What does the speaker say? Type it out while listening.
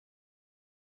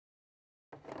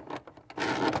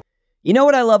You know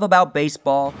what I love about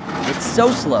baseball? It's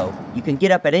so slow, you can get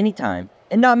up at any time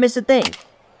and not miss a thing.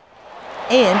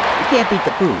 And you can't beat the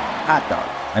food, hot dog.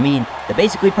 I mean, they're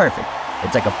basically perfect.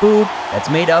 It's like a food that's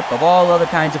made up of all other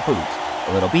kinds of foods.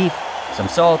 A little beef, some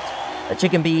salt, a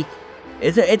chicken beef.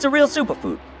 It's a real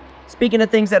superfood. Speaking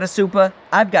of things that are super,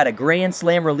 I've got a grand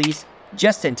slam release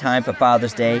just in time for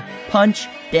Father's Day. Punch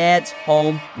Dad's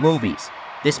Home Movies.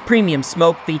 This premium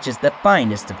smoke features the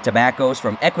finest of tobaccos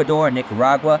from Ecuador and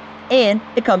Nicaragua, and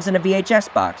it comes in a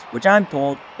VHS box, which I'm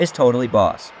told is totally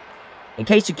boss. In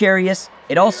case you're curious,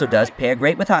 it also does pair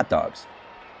great with hot dogs.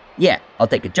 Yeah, I'll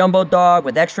take a jumbo dog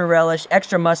with extra relish,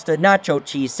 extra mustard, nacho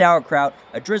cheese, sauerkraut,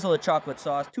 a drizzle of chocolate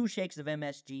sauce, 2 shakes of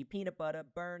MSG, peanut butter,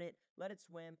 burn it, let it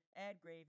swim, add gravy.